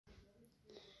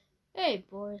Hey,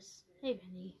 Boris. Hey,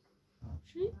 Benny.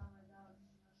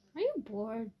 Are you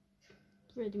bored?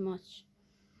 Pretty much.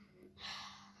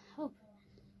 Hope.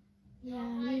 Yeah,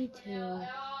 me too.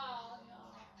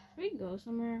 Should we go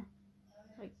somewhere?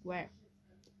 Like where?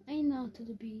 I know, to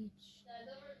the beach.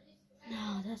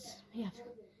 No,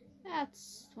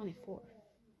 that's 24.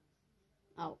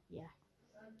 Oh, yeah.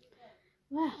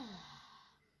 Well,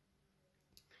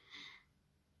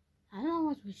 I don't know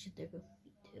what we should do.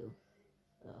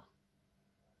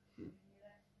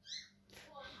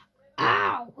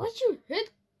 Ow! Why'd you hit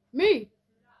me?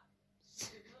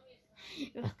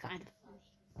 It was kind of funny.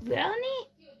 Brownie?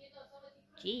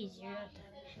 Jeez, you're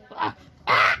not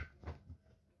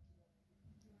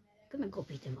gonna go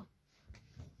beat him up.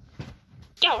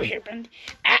 Get over here, Bendy.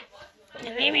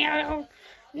 Leave me alone.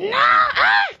 No!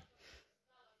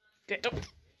 Get up.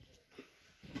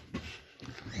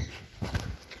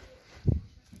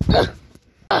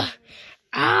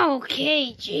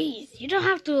 Okay, jeez. You don't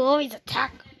have to always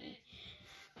attack me.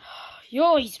 You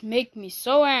always make me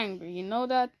so angry, you know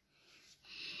that?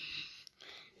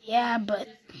 Yeah, but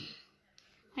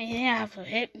you didn't have to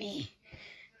hit me.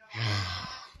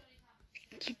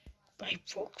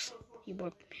 He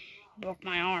broke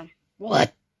my arm.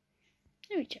 What?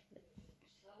 Let me check it.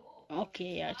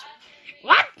 Okay, yeah.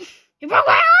 What? You broke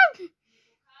my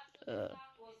arm?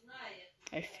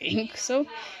 I think so. What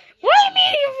do you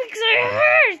mean you fix it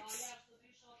hurts?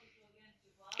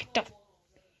 Get the...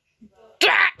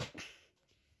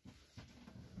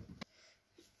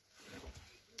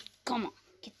 Come on,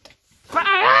 get the...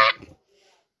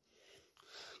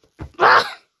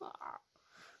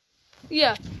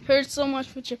 Yeah, hurts so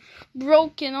much with your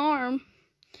broken arm.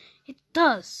 It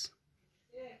does.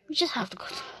 We just have to go.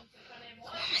 Come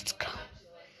on, let's go.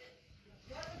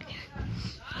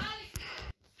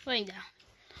 Laying down.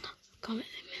 Come in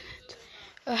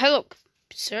a minute. Hello,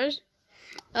 sirs.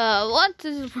 What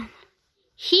is wrong?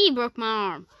 He broke my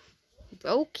arm.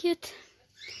 Broke it?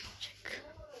 Check.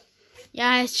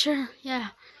 Yeah, sure. Yeah.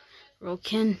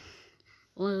 Broken.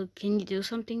 Well, can you do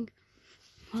something?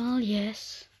 Well,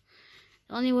 yes.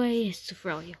 The only way is to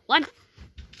throw you. What?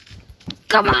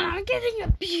 Come on, I'm getting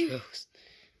abused.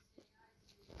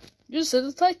 You said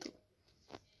the title.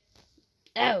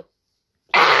 Oh.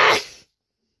 Ah!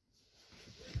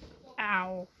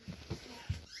 Ow.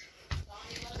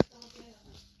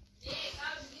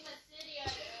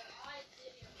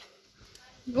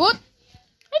 What?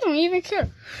 I don't even care.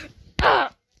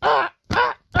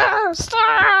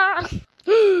 Stop!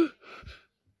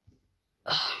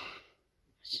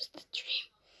 It's just a dream.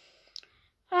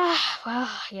 Well,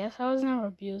 yes, I was never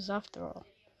abused after all.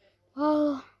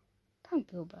 Well, don't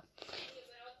feel bad.